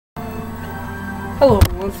Hello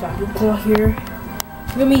everyone, Claw here.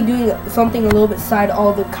 We're going to be doing something a little bit side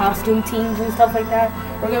all the costume teams and stuff like that.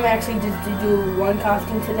 We're going to actually just do one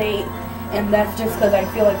costume today, and that's just because I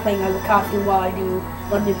feel like playing as a costume while I do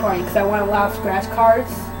London Party, because I want a lot of scratch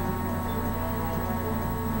cards.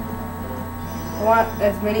 I want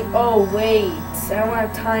as many, oh wait, I don't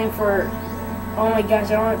have time for, oh my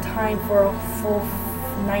gosh, I don't have time for a full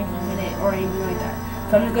 90-minute or anything like that.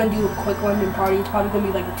 So I'm just going to do a quick London Party. It's probably going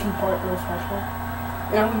to be like a 2-part little special.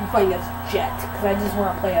 And I'm going to be playing as Jet, because I just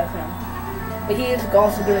want to play as him. But he is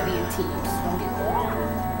also going to be in teams. So don't get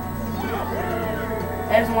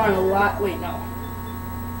I just want a lot, wait, no.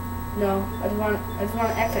 No, I just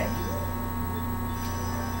want to exit.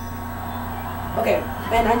 Okay,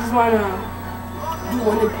 and I just want to do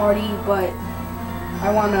London Party, but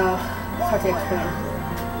I want to, it's hard to explain.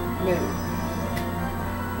 No.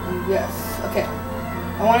 Yes, okay.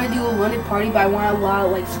 I want to do a London Party, but I want a lot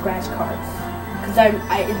of like scratch cards, because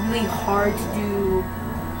it's really hard to do.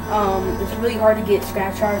 It's really hard to get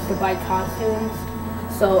scratch cards to buy costumes.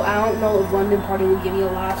 So I don't know if London Party will give me a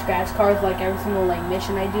lot of scratch cards like every single like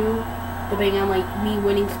mission I do, depending on like me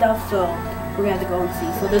winning stuff. So we're gonna have to go and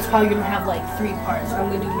see. So this is probably gonna have like 3 parts. I'm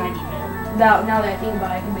gonna do 90 minutes. Now that I think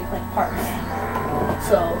about it, I can make like parts.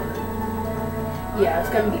 So yeah, it's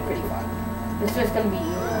gonna be pretty fun. It's just gonna be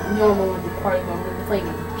normal London Party, but I'm gonna be playing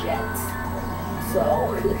with Jets. So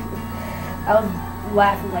I was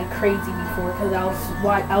laughing like crazy before because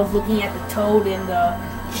I was looking at the Toad and the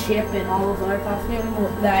Chip and all those other costumes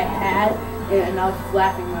that I had, and I was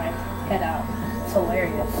laughing my head out. It's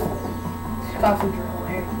hilarious. These costumes are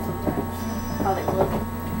hilarious sometimes, how they look,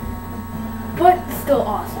 but still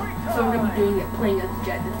awesome. So we're gonna be doing it, playing as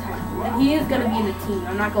Jet this time, and he is gonna be in the team.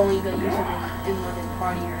 I'm not only gonna use him in London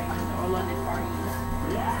Party or anything, or London Parties.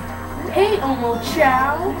 Hey, Omo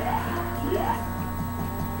Chow.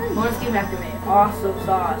 Bonus game activate. Awesome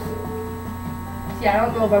sauce. See, I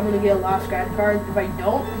don't know if I'm going to get a lot of scratch cards. If I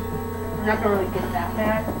don't, I'm not going to really get that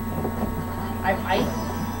mad. I might.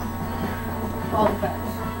 All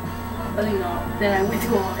depends. But you know, then I went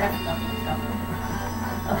to all that stuff and stuff.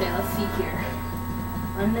 Okay, let's see here.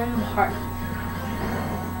 London Party.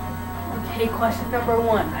 Okay, question number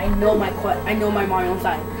 1. I know my Mario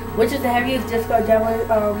sign. Which is the heaviest disco javelin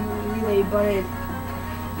relay button?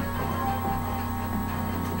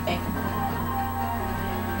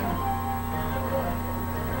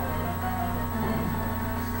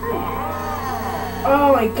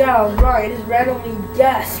 Oh my god, right, I just randomly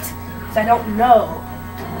guessed, because I don't know.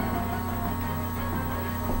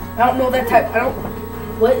 I don't know that type,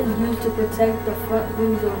 what is used to protect the front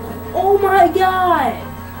wings of, oh my god!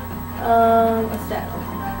 A saddle.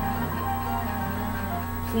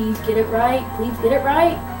 Please get it right, please get it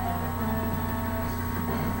right.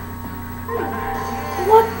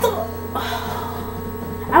 What the?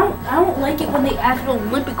 I don't like it when they ask me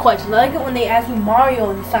Olympic questions. I like it when they ask me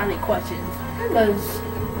Mario and Sonic questions. Because,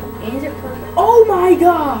 is it perfect? Oh my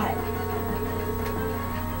god!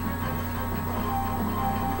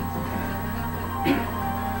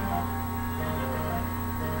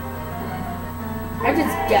 I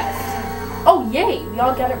just guessed. Oh yay, we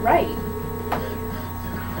all got it right.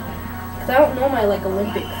 Because I don't know my like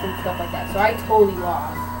Olympics and stuff like that, so I totally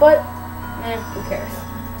lost. But, who cares?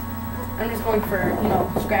 I'm just going for, you know,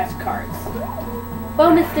 scratch cards.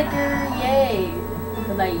 Bonus sticker, yay!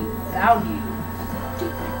 Because I found you.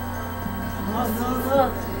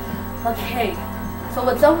 Okay, so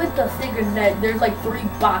what's up with the stickers is that there's like 3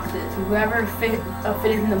 boxes. Whoever fit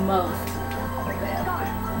in the most.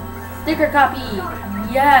 Sticker copy.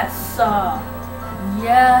 Yes.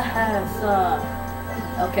 Yes.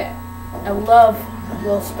 Okay. I love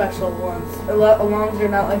little special ones. As long as they're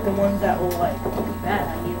not like the ones that will like be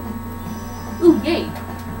bad on you. Ooh, yay!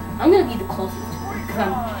 I'm gonna be the closest to it because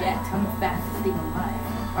I'm Jet. I'm the fastest thing alive.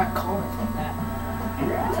 Or I call myself that.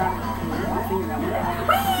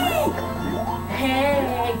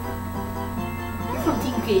 Hey! You're from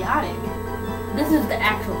Team Chaotic. This is the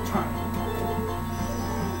actual charm.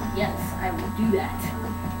 Yes, I will do that.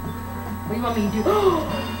 What do you want me to do? Oh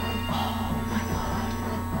my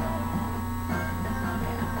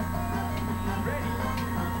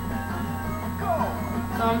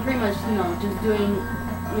god. So I'm pretty much, you know, just doing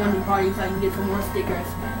London Party so I can get some more stickers.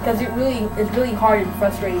 Because it's really hard and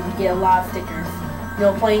frustrating to get a lot of stickers. You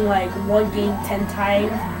know, playing like one game 10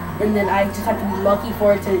 times, and then I just have to be lucky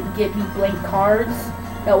for it to get me blank cards.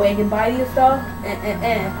 That way I can buy these stuff.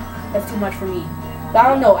 That's too much for me. But I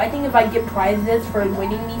don't know. I think if I get prizes for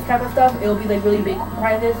winning these type of stuff, it'll be like really big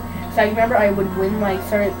prizes. So I remember I would win like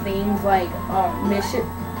certain things like mission,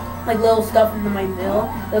 like little stuff into my mail.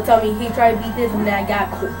 They'll tell me, hey, try to beat this, and then I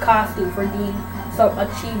got a costume for doing some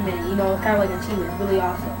achievement, you know, kind of like an achievement, really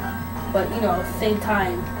awesome. But, you know, same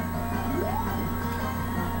time.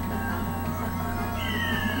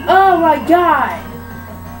 Oh my god!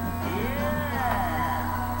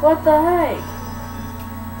 What the heck?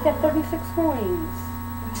 Got 36 coins.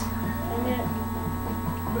 Dang it.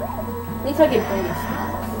 At least I get bonus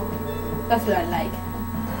stickers. That's what I like.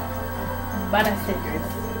 Bonus stickers.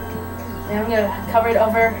 And I'm gonna cover it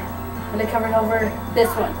over. I'm gonna cover it over this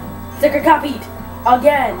one. Sticker copied!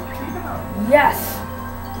 Again! Yes!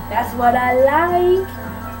 That's what I like!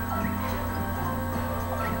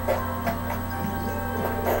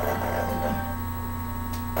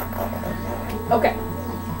 Okay.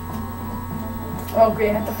 Oh great,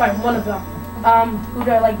 I have to find one of them. Who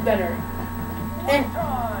do I like better?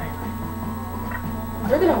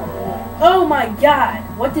 They're gonna... Oh my god!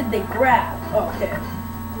 What did they grab? Oh, okay.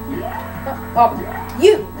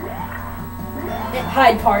 You!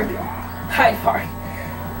 Hyde Park. Hyde Park.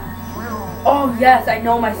 Oh yes, I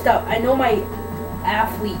know my stuff. I know my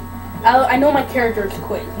athlete. I know my characters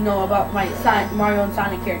quiz. You know about my Mario and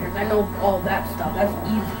Sonic characters. I know all that stuff. That's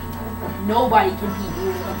easy. Nobody can beat me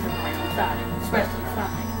when it comes to Mario and Sonic, especially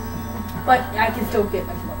Sonic. But I can still get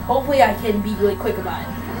my stuff. Hopefully I can be really quick about it.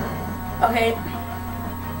 Okay.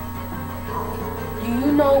 Do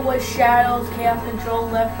you know what shadows chaos control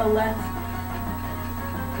left to left?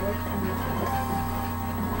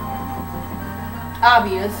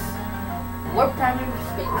 Obvious. Warp time in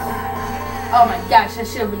space. Oh my gosh, that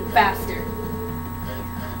should have been faster.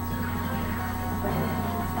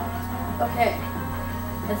 Okay.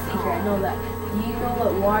 Let's see here, I know that. Do you know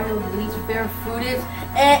what Wario's least favorite food is?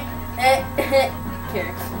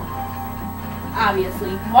 Carrots.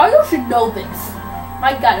 Obviously. Wario should know this.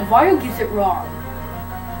 My god, if Wario gets it wrong.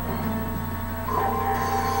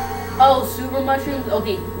 Oh, super mushrooms?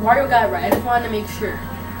 Okay, Wario got it right. I just wanted to make sure.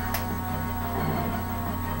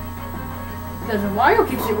 Because if Wario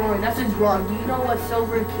gets it wrong, that's just wrong. Do you know what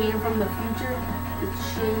silver came from the future? To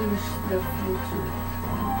change the future.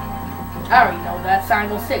 I already know that.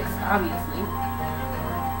 Triangle 6, obviously.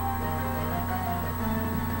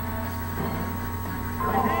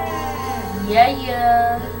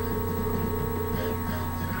 Yeah.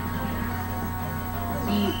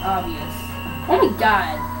 Be obvious. Oh my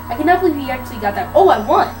god. I cannot believe he actually got that. Oh, I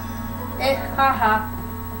won. Haha.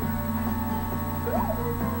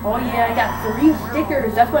 Oh yeah, I got 3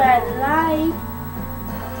 stickers. That's what I like.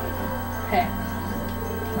 Hey,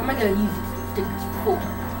 what am I gonna use these stickers for?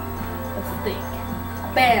 Let's think.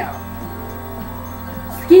 Bam.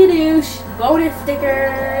 Skidoosh. Bonus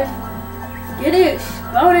stickers. Skidoosh.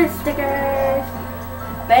 Bonus stickers.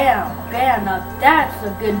 Bam. Bam. Now that's a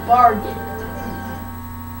good bargain.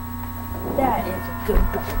 That is a good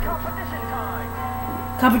bargain. Competition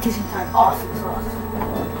time. Competition time. Awesome.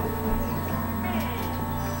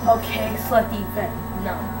 Okay, select the event.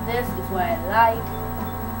 No, this is what I like.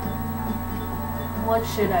 What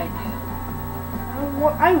should I do?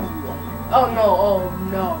 Oh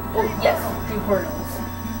no. Oh yes, 3 hurdles.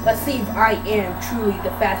 Let's see if I am truly the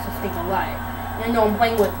fastest thing alive. I know I'm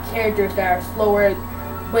playing with characters that are slower.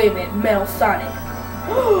 Wait a minute, Metal Sonic.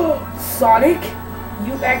 Sonic?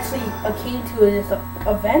 You actually came to this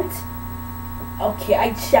event? Okay,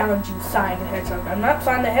 I challenge you, Sonic the Hedgehog. I'm not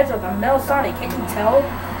Sonic the Hedgehog, I'm Metal Sonic. Can't you tell?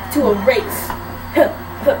 To a race.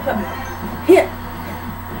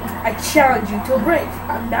 I challenge you to a race.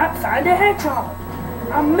 I'm not Sonic the Hedgehog.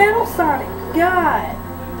 I'm Metal Sonic. God.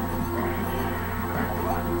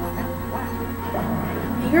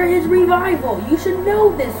 You're his revival. You should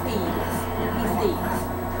know these things.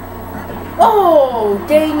 Oh,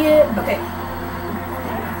 dang it. Okay.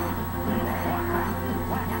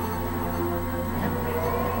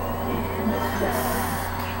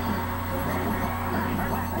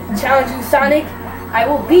 Challenge you, Sonic. I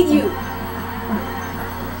will beat you.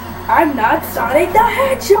 I'm not Sonic the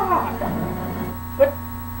Hedgehog. What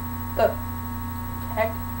the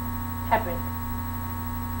heck happened?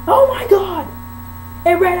 Oh my god!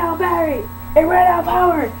 It ran out of battery. It ran out of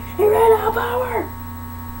power. It ran out of power.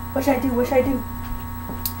 What should I do? What should I do?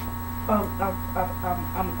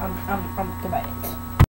 Goodbye.